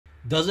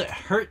Does it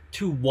hurt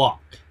to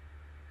walk?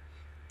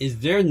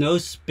 Is there no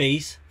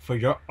space for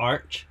your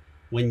arch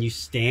when you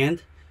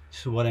stand?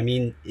 So what I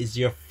mean is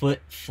your foot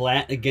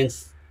flat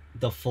against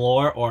the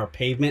floor or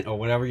pavement or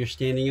whatever you're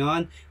standing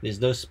on. There's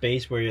no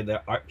space where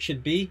the arch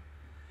should be.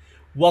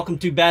 Welcome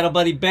to Battle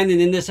Buddy Ben, and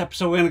in this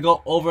episode we're going to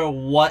go over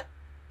what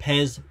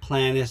Pes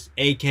Planus,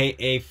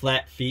 aka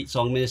flat feet.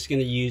 So I'm just going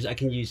to use, I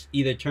can use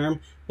either term,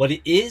 what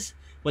it is,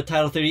 what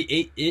Title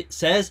 38 it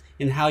says,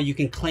 and how you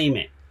can claim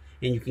it.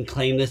 And you can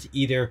claim this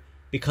either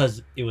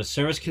because it was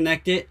service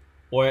connected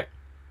or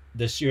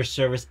your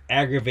service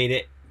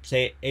aggravated,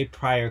 say, a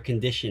prior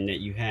condition that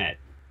you had.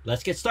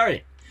 Let's get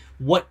started.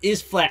 What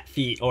is flat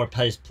feet or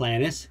Pes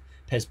Planus?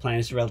 Pes Planus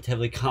is a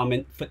relatively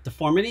common foot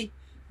deformity.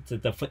 It's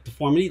the foot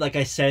deformity. Like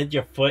I said,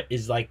 your foot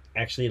is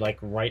actually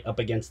right up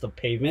against the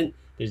pavement.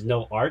 There's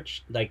no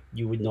arch like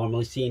you would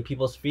normally see in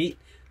people's feet.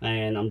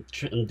 And I'm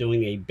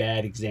doing a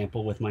bad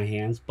example with my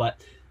hands, but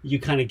you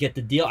kind of get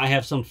the deal. I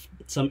have some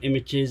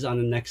images on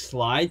the next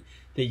slide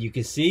that you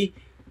can see,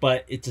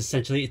 but it's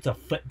essentially, it's a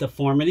foot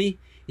deformity.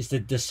 It's the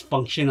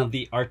dysfunction of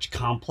the arch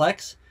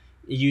complex.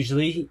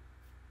 Usually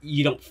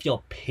you don't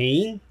feel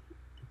pain,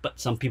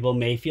 but some people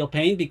may feel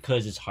pain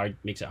because it's hard,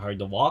 makes it hard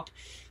to walk.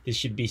 This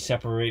should be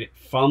separated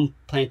from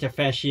plantar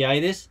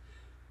fasciitis,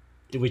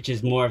 which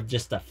is more of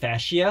just a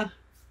fascia.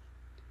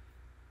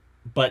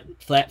 But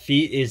flat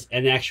feet is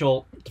an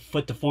actual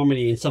foot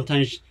deformity, and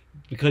sometimes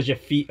because your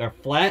feet are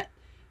flat,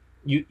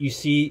 you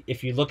see,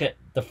 if you look at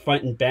the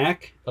front and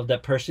back of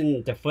that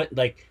person, the foot,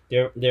 like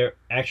their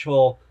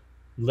actual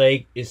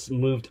leg is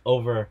moved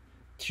over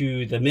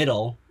to the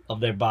middle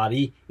of their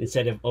body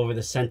instead of over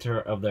the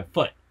center of their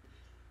foot.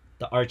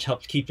 The arch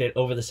helps keep it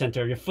over the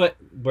center of your foot,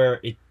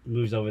 where it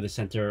moves over the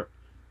center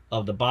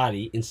of the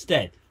body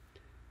instead.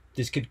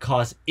 This could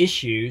cause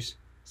issues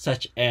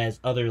such as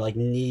other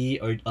knee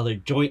or other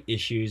joint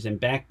issues and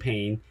back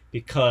pain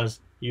because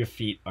your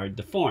feet are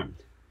deformed.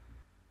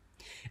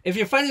 If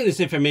you're finding this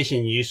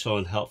information useful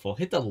and helpful,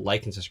 hit the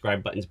like and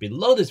subscribe buttons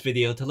below this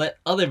video to let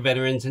other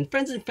veterans and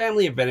friends and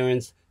family of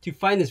veterans to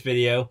find this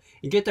video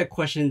and get their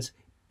questions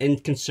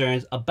and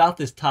concerns about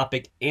this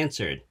topic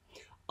answered.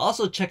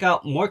 Also, check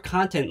out more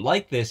content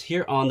like this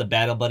here on the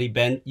Battle Buddy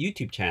Ben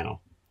YouTube channel.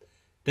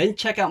 Then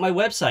check out my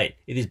website.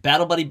 It is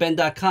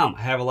battlebuddyben.com.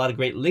 I have a lot of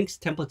great links,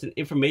 templates, and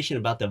information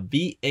about the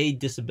VA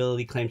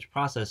disability claims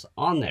process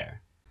on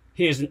there.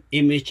 Here's an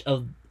image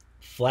of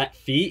flat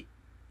feet.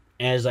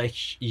 As I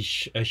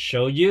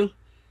showed you,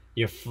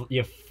 your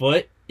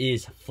foot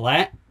is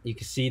flat. You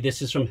can see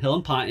this is from Hill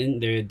and Ponton.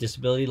 They're a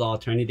disability law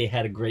attorney. They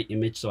had a great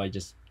image, so I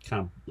just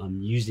I'm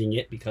using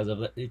it because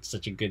of it. It's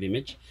such a good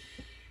image.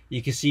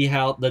 You can see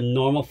how the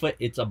normal foot,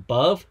 it's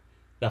above.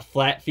 The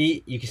flat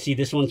feet, you can see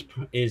this one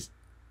is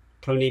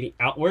pronating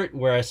outward,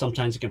 whereas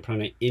sometimes it can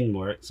pronate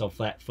inward. So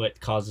flat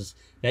foot causes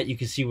that. You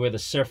can see where the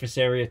surface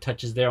area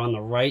touches there on the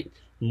right.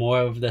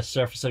 More of the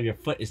surface of your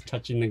foot is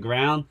touching the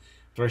ground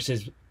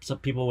versus some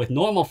people with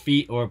normal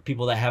feet or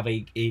people that have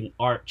an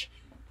arch.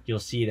 You'll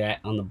see that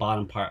on the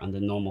bottom part on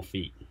the normal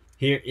feet.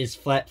 Here is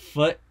flat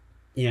foot.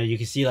 You know, you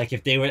can see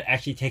if they would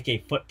actually take a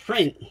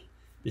footprint,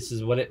 this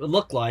is what it would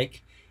look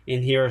like.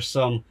 And here are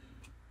some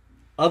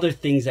other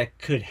things that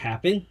could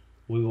happen.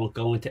 We won't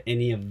go into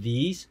any of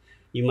these.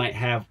 You might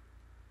have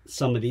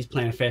some of these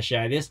plantar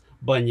fasciitis,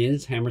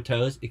 bunions, hammer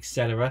toes,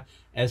 etc.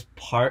 as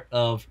part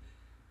of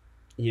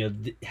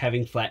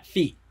having flat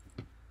feet.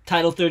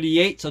 Title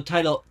 38. So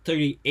Title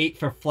 38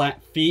 for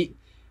flat feet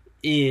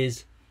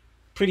is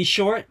pretty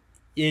short.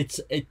 It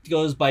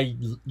goes by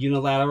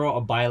unilateral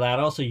or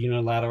bilateral. So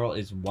unilateral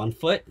is 1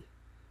 foot.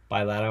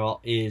 Bilateral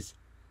is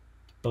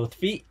both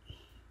feet.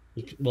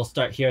 We'll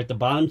start here at the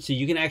bottom. So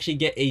you can actually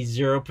get a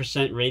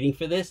 0% rating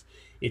for this.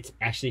 It's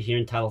actually here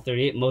in Title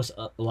 38.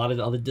 A lot of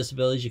the other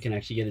disabilities you can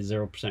actually get a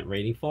 0%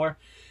 rating for.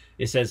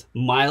 It says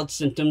mild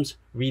symptoms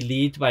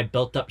relieved by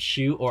built-up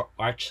shoe or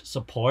arch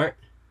support.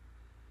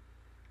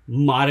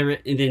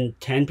 Moderate, and then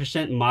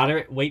 10%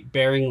 moderate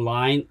weight-bearing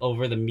line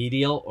over the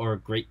medial or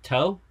great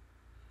toe.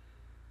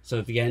 So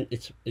again,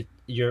 the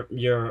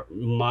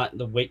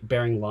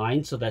weight-bearing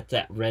line. So that's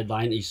that red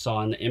line that you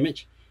saw in the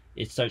image.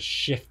 It starts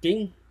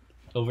shifting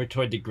over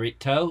toward the great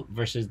toe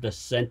versus the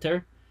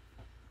center.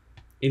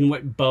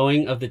 Inward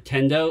bowing of the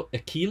tendo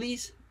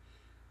Achilles.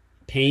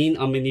 Pain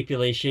on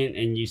manipulation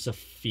and use of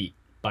feet,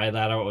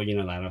 bilateral or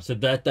unilateral. So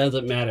that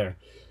doesn't matter.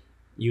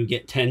 You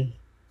get 10%.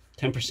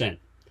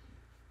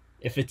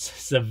 If it's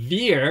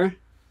severe,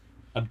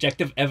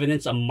 objective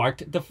evidence of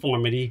marked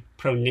deformity,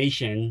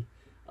 pronation,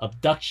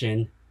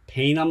 abduction,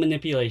 pain on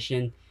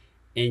manipulation,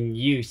 and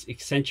use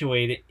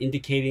accentuated,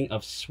 indicating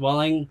of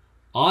swelling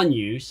on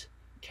use,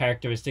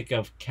 characteristic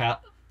of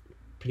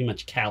pretty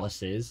much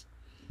calluses.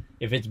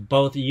 If it's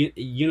both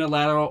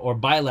unilateral or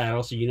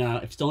bilateral, so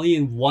if it's only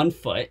in 1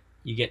 foot,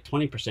 you get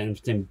 20%. If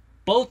it's in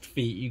both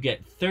feet, you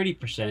get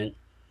 30%.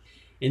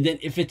 And then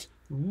if it's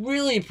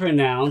really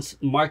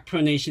pronounced, marked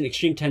pronation,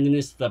 extreme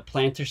tenderness to the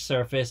plantar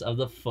surface of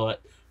the foot,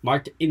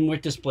 marked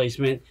inward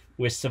displacement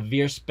with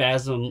severe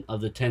spasm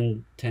of the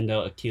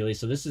tendo Achilles.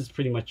 So this is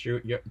pretty much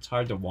it's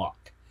hard to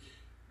walk.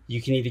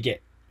 You can either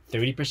get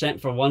 30%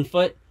 for one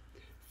foot,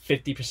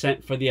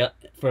 50%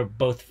 for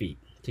both feet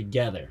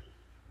together.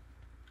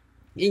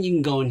 And you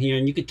can go in here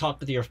and you could talk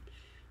with your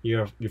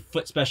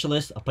foot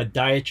specialist, a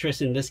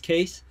podiatrist in this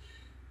case.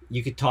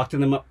 You could talk to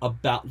them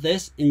about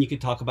this, and you could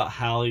talk about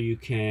how you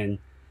can,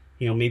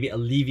 maybe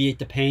alleviate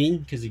the pain.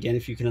 Because again,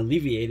 if you can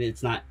alleviate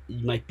it,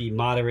 it might be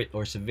moderate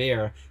or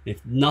severe.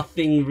 If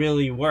nothing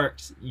really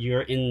works,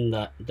 you're in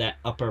that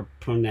upper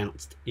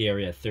pronounced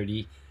area,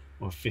 30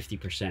 or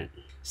 50%.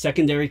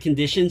 Secondary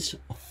conditions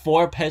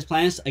for Pes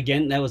Planus,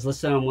 again, that was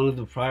listed on one of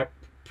the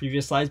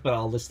previous slides, but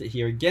I'll list it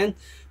here again.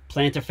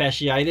 Plantar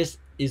fasciitis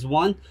is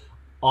one.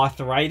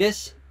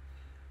 Arthritis,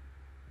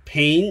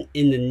 pain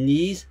in the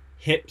knees,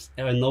 hips,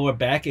 and lower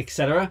back,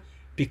 etc.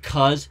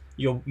 Because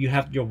you're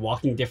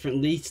walking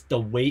differently, the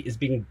weight is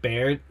being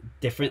bared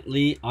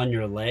differently on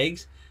your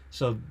legs,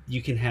 so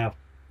you can have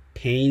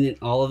pain in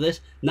all of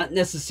this. Not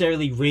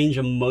necessarily range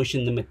of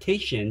motion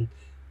limitation,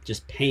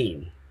 just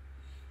pain.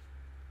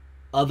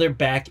 Other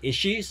back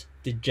issues,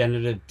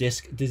 degenerative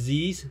disc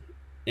disease,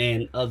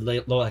 and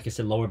like I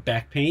said, lower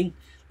back pain.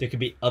 There could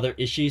be other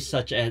issues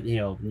such as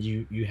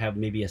you have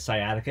maybe a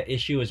sciatica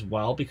issue as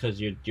well because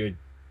you're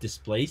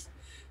displaced.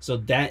 So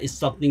that is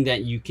something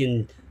that you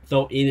can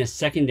throw in as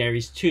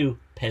secondaries to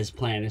Pes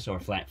Planus or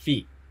flat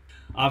feet.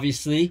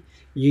 Obviously,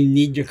 you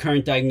need your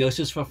current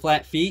diagnosis for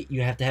flat feet.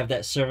 You have to have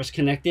that service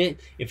connected.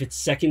 If it's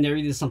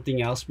secondary to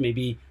something else,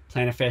 maybe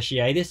plantar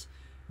fasciitis,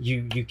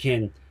 you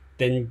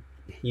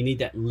need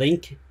that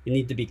link. It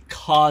needs to be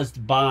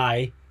caused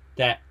by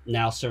that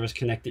now service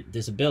connected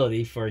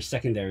disability for a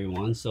secondary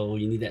one. So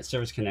you need that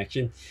service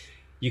connection.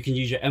 You can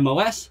use your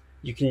MOS,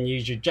 you can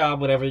use your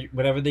job, whatever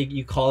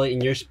you call it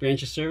in your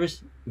branch of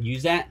service,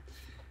 use that.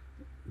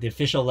 The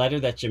official letter,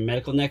 that's your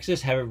medical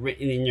nexus, have it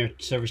written in your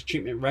service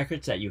treatment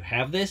records that you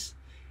have this.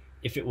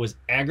 If it was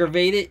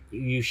aggravated,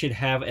 you should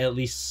have at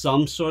least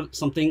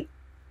something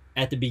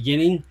at the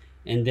beginning,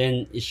 and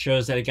then it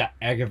shows that it got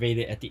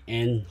aggravated at the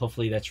end.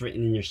 Hopefully that's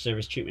written in your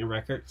service treatment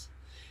records.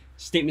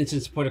 Statements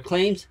in support of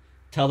claims.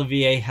 Tell the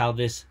VA how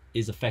this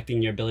is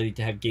affecting your ability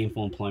to have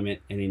gainful employment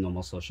and a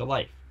normal social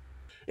life.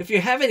 If you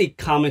have any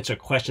comments or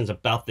questions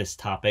about this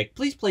topic,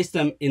 please place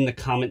them in the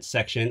comments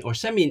section or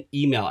send me an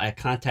email at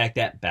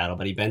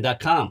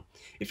contact@battlebuddyben.com.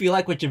 If you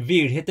like what you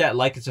viewed, hit that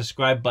like and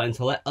subscribe button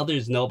to let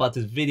others know about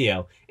this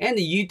video, and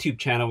the YouTube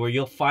channel where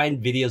you'll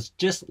find videos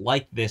just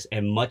like this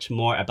and much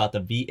more about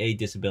the VA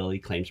disability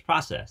claims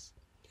process.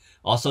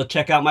 Also,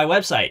 check out my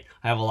website.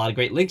 I have a lot of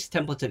great links,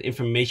 templates, and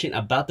information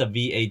about the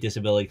VA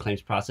disability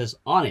claims process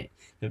on it.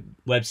 The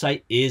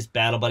website is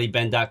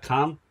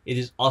battlebuddyben.com. It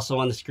is also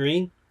on the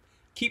screen.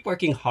 Keep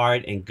working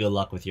hard and good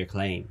luck with your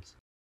claims.